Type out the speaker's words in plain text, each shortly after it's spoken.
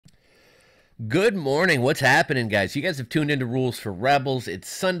Good morning. What's happening, guys? You guys have tuned into Rules for Rebels. It's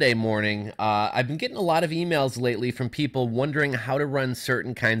Sunday morning. I've been getting a lot of emails lately from people wondering how to run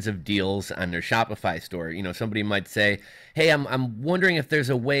certain kinds of deals on their Shopify store. You know, somebody might say, "Hey, I'm wondering if there's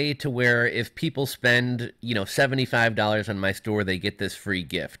a way to where if people spend, $75 on my store, they get this free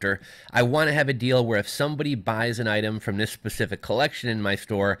gift." Or I want to have a deal where if somebody buys an item from this specific collection in my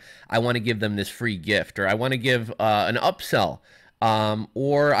store, I want to give them this free gift. Or I want to give an upsell,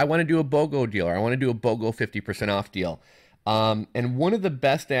 or I want to do a BOGO deal, or I want to do a BOGO 50% off deal. And one of the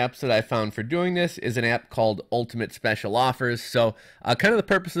best apps that I found for doing this is an app called Ultimate Special Offers. So kind of the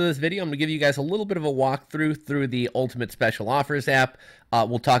purpose of this video, I'm going to give you guys a little bit of a walkthrough through the Ultimate Special Offers app.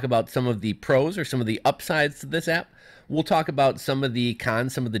 We'll talk about some of the pros or some of the upsides to this app. We'll talk about some of the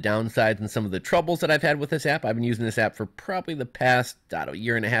cons, some of the downsides, and some of the troubles that I've had with this app. I've been using this app for probably the past,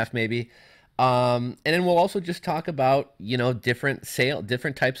 year and a half maybe. And then we'll also just talk about, different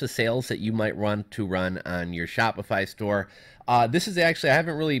types of sales that you might run on your Shopify store. This is actually, I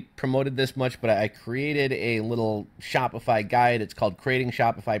haven't really promoted this much, but I created a little Shopify guide. It's called Creating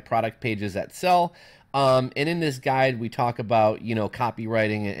Shopify Product Pages That Sell. And in this guide, we talk about,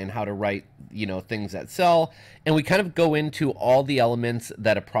 copywriting and how to write, things that sell. And we kind of go into all the elements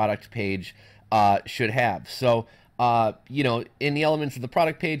that a product page should have. So, in the elements of the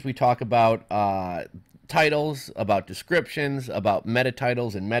product page, we talk about titles, about descriptions, about meta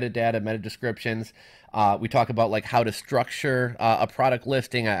titles and metadata, meta descriptions. We talk about like how to structure a product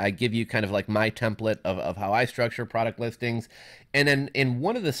listing. I give you kind of like my template of how I structure product listings. And then in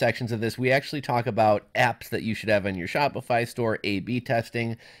one of the sections of this, we actually talk about apps that you should have on your Shopify store, A/B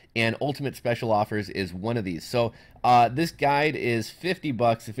testing, and Ultimate Special Offers is one of these. So this guide is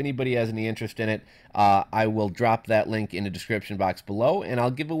 $50. If anybody has any interest in it, I will drop that link in the description box below, and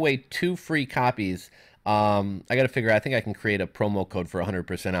I'll give away 2 free copies. I got to figure, I think I can create a promo code for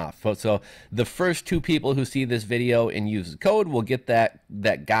 100% off. So the first 2 people who see this video and use the code will get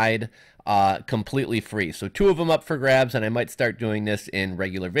that guide completely free. So 2 of them up for grabs, and I might start doing this in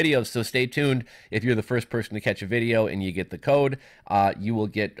regular videos. So stay tuned. If you're the first person to catch a video and you get the code, you will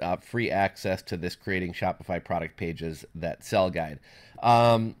get free access to this Creating Shopify Product Pages That Sell guide.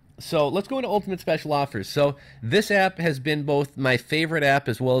 So let's go into Ultimate Special Offers. So this app has been both my favorite app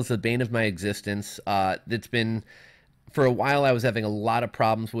as well as the bane of my existence. It's been, for a while I was having a lot of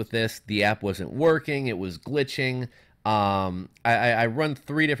problems with this. The app wasn't working. It was glitching. I run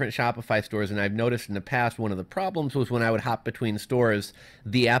 3 different Shopify stores, and I've noticed in the past one of the problems was when I would hop between stores,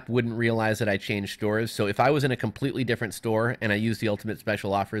 the app wouldn't realize that I changed stores. So if I was in a completely different store and I used the Ultimate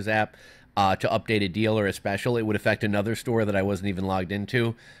Special Offers app to update a deal or a special, it would affect another store that I wasn't even logged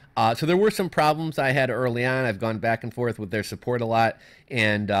into. So there were some problems I had early on. I've gone back and forth with their support a lot,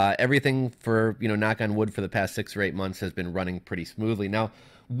 and everything for, knock on wood, for the past 6 or 8 months has been running pretty smoothly. Now,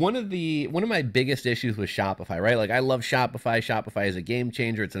 one of my biggest issues with Shopify, right? Like, I love Shopify. Shopify is a game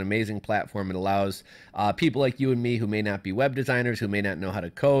changer. It's an amazing platform. It allows people like you and me who may not be web designers, who may not know how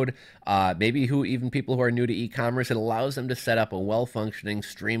to code, maybe even people who are new to e-commerce. It allows them to set up a well-functioning,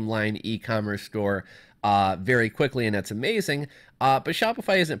 streamlined e-commerce store very quickly, and that's amazing. But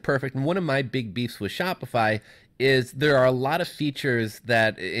Shopify isn't perfect, and one of my big beefs with Shopify is there are a lot of features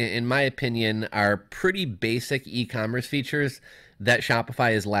that, in my opinion, are pretty basic e-commerce features that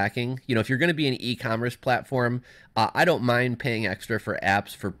Shopify is lacking. If you're going to be an e-commerce platform, I don't mind paying extra for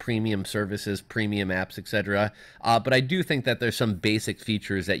apps, for premium services, premium apps, etc. But I do think that there's some basic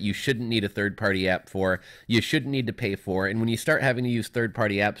features that you shouldn't need a third-party app for, you shouldn't need to pay for. And when you start having to use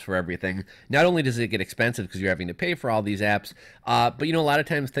third-party apps for everything, not only does it get expensive because you're having to pay for all these apps, but a lot of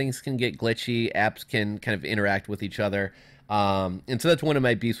times things can get glitchy, apps can kind of interact with each other. And so that's one of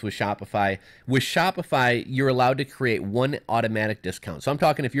my beefs with Shopify. With Shopify, you're allowed to create one automatic discount. So I'm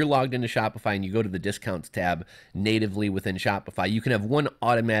talking, if you're logged into Shopify and you go to the discounts tab natively within Shopify, you can have one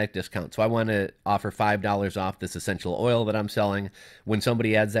automatic discount. So I want to offer $5 off this essential oil that I'm selling. When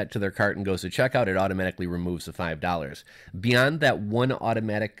somebody adds that to their cart and goes to checkout, it automatically removes the $5. Beyond that one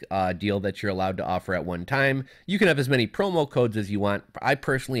automatic deal that you're allowed to offer at one time, you can have as many promo codes as you want. I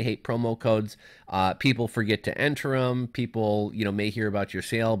personally hate promo codes. People forget to enter them. People, may hear about your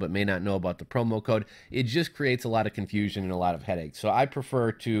sale but may not know about the promo code. It just creates a lot of confusion and a lot of headaches. So I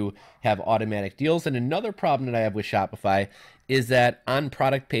prefer to have automatic deals. And another problem that I have with Shopify is that on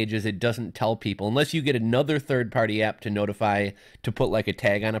product pages, it doesn't tell people, unless you get another third-party app to notify, to put like a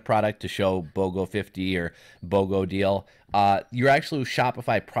tag on a product to show BOGO 50 or BOGO deal. your actual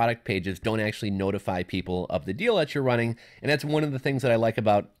Shopify product pages don't actually notify people of the deal that you're running. And that's one of the things that I like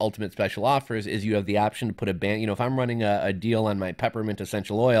about Ultimate Special Offers is you have the option to put a ban. You know, if I'm running a deal on my peppermint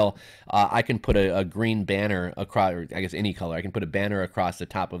essential oil, I can put a green banner across, or I guess any color. I can put a banner across the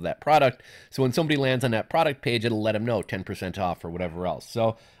top of that product. So when somebody lands on that product page, it'll let them know 10% off or whatever else.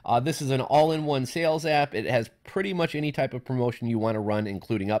 So this is an all-in-one sales app. It has pretty much any type of promotion you want to run,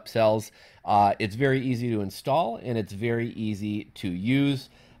 including upsells. It's very easy to install and it's very easy to use.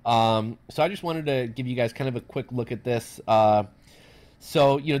 So I just wanted to give you guys kind of a quick look at this.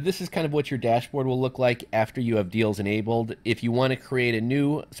 So, you know, this is kind of what your dashboard will look like after you have deals enabled. If you want to create a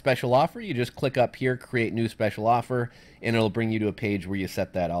new special offer, you just click up here, create new special offer, and it'll bring you to a page where you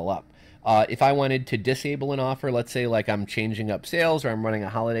set that all up. If I wanted to disable an offer, let's say like I'm changing up sales or I'm running a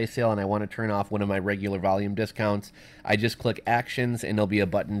holiday sale and I want to turn off one of my regular volume discounts, I just click actions and there'll be a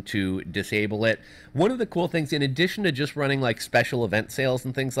button to disable it. One of the cool things, in addition to just running like special event sales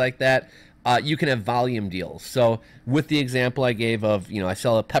and things like that, you can have volume deals. So with the example I gave of, you know, I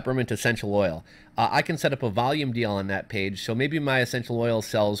sell a peppermint essential oil, I can set up a volume deal on that page. So maybe my essential oil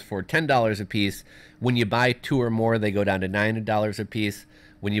sells for $10 a piece. When you buy 2 or more, they go down to $9 a piece.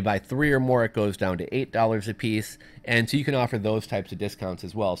 When you buy 3 or more, it goes down to $8 a piece. And so you can offer those types of discounts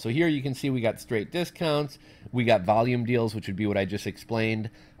as well. So here you can see we got straight discounts. We got volume deals, which would be what I just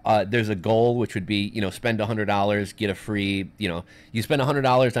explained. There's a goal, which would be, you know, spend $100, get a free, you know, you spend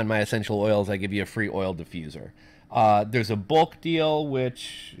 $100 on my essential oils, I give you a free oil diffuser. There's a bulk deal,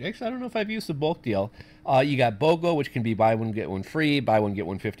 which, actually, I don't know if I've used the bulk deal. You got BOGO, which can be buy one, get one free, buy one, get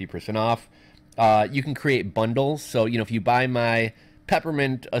one 50% off. You can create bundles. So, you know, if you buy my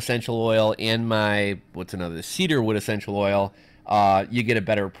peppermint essential oil and my, what's another, cedarwood essential oil, you get a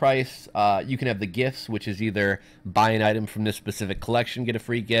better price. You can have the gifts, which is either buy an item from this specific collection, get a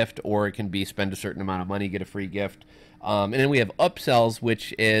free gift, or it can be spend a certain amount of money, get a free gift. And then we have upsells,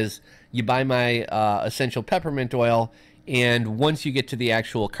 which is you buy my essential peppermint oil, and once you get to the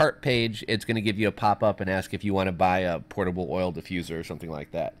actual cart page, it's going to give you a pop-up and ask if you want to buy a portable oil diffuser or something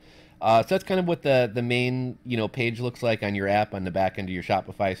like that. So that's kind of what the main, you know, page looks like on your app on the back end of your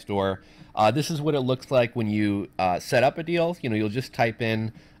Shopify store. This is what it looks like when you set up a deal. You know, you'll just type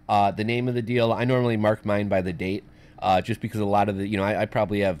in the name of the deal. I normally mark mine by the date, just because a lot of the, you know, I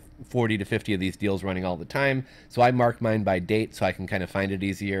probably have 40 to 50 of these deals running all the time. So I mark mine by date so I can kind of find it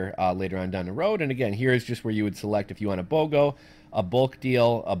easier later on down the road. And again, here is just where you would select if you want a BOGO, a bulk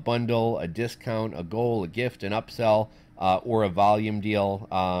deal, a bundle, a discount, a goal, a gift, an upsell, or a volume deal.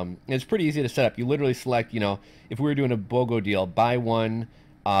 It's pretty easy to set up. You literally select, you know, if we were doing a BOGO deal, buy one,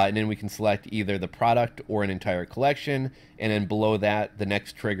 and then we can select either the product or an entire collection. And then below that, the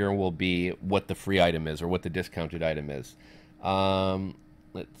next trigger will be what the free item is or what the discounted item is.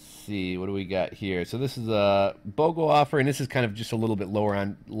 Let's see, what do we got here? So this is a BOGO offer, and this is kind of just a little bit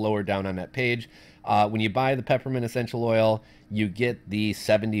lower down on that page. When you buy the peppermint essential oil, you get the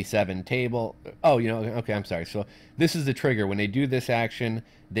 77 table. Oh, you know, okay, I'm sorry. So this is the trigger. When they do this action,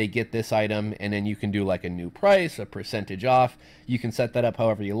 they get this item, and then you can do like a new price, a percentage off. You can set that up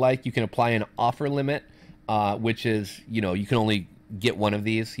however you like. You can apply an offer limit, which is, you know, you can only get one of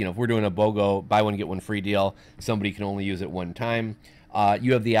these. You know, if we're doing a BOGO, buy one, get one free deal, somebody can only use it one time.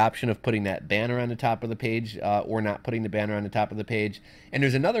 You have the option of putting that banner on the top of the page or not putting the banner on the top of the page. And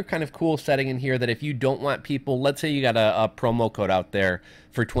there's another kind of cool setting in here that if you don't want people, let's say you got a promo code out there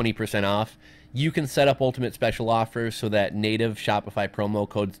for 20% off, you can set up ultimate special offers so that native Shopify promo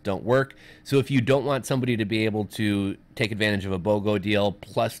codes don't work. So if you don't want somebody to be able to take advantage of a BOGO deal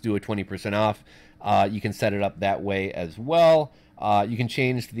plus do a 20% off, you can set it up that way as well. You can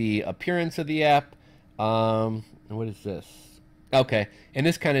change the appearance of the app. What is this? Okay, and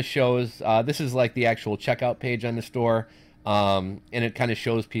this kind of shows, this is like the actual checkout page on the store, and it kind of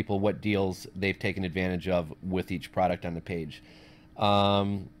shows people what deals they've taken advantage of with each product on the page.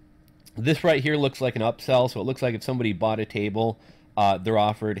 This right here looks like an upsell, so it looks like if somebody bought a table, they're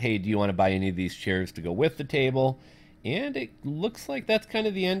offered, hey, do you want to buy any of these chairs to go with the table? And it looks like that's kind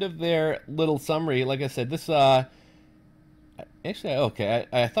of the end of their little summary. Like I said, this... Actually, okay,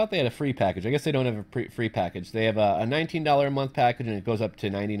 I thought they had a free package. I guess they don't have a free package. They have a $19 a month package, and it goes up to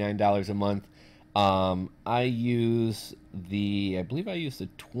 $99 a month. I believe I use the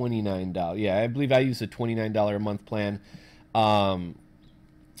 $29. Yeah, I believe I use the $29 a month plan.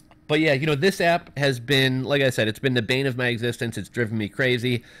 But yeah, you know, this app has been, like I said, it's been the bane of my existence. It's driven me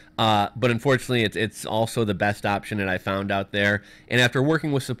crazy. But unfortunately, it's also the best option that I found out there. And after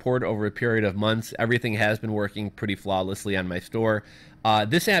working with support over a period of months, everything has been working pretty flawlessly on my store.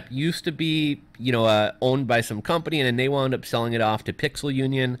 This app used to be, you know, owned by some company, and then they wound up selling it off to Pixel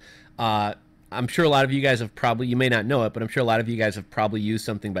Union. I'm sure a lot of you guys have probably, you may not know it, but I'm sure a lot of you guys have probably used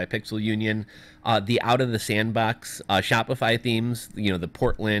something by Pixel Union. The out of the sandbox Shopify themes, the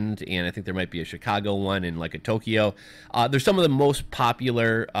Portland, and I think there might be a Chicago one and like a Tokyo. They're some of the most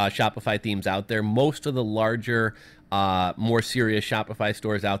popular Shopify themes out there. Most of the larger, more serious Shopify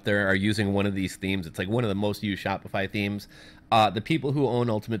stores out there are using one of these themes. It's like one of the most used Shopify themes. The people who own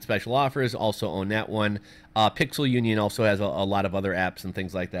Ultimate Special Offers also own that one. Pixel Union also has a lot of other apps and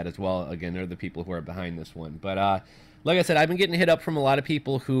things like that as well. Again, they're the people who are behind this one. But like I said, I've been getting hit up from a lot of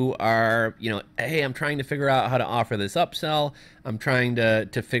people who are, hey, I'm trying to figure out how to offer this upsell. I'm trying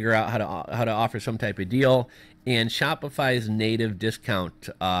to figure out how to offer some type of deal. And Shopify's native discount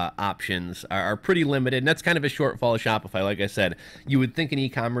options are pretty limited, and that's kind of a shortfall of Shopify. Like I said, you would think an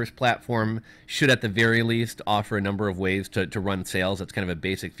e-commerce platform should at the very least offer a number of ways to run sales. That's kind of a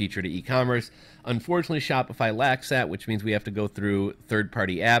basic feature to e-commerce. Unfortunately, Shopify lacks that, which means we have to go through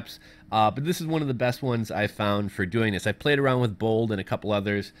third-party apps. But this is one of the best ones I've found for doing this. I've played around with Bold and a couple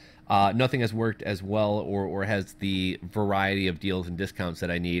others. Nothing has worked as well or has the variety of deals and discounts that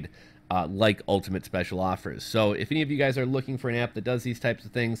I need. Like Ultimate Special Offers. So if any of you guys are looking for an app that does these types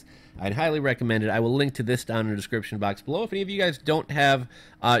of things, I'd highly recommend it. I will link to this down in the description box below. If any of you guys don't have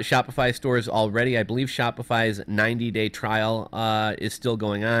Shopify stores already, I believe Shopify's 90-day trial is still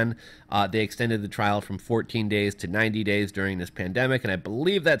going on. They extended the trial from 14 days to 90 days during this pandemic, and I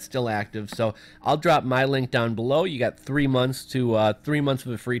believe that's still active. So I'll drop my link down below. You got 3 months to 3 months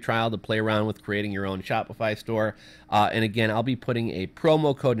of a free trial to play around with creating your own Shopify store. And again, I'll be putting a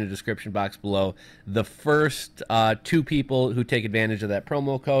promo code in the description box below. The first 2 people who take advantage of that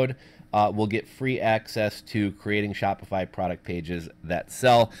promo code will get free access to creating Shopify product pages that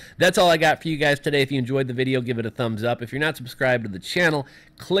sell. That's all I got for you guys today. If you enjoyed the video, give it a thumbs up. If you're not subscribed to the channel,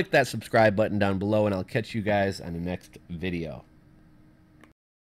 click that subscribe button down below, and I'll catch you guys on the next video.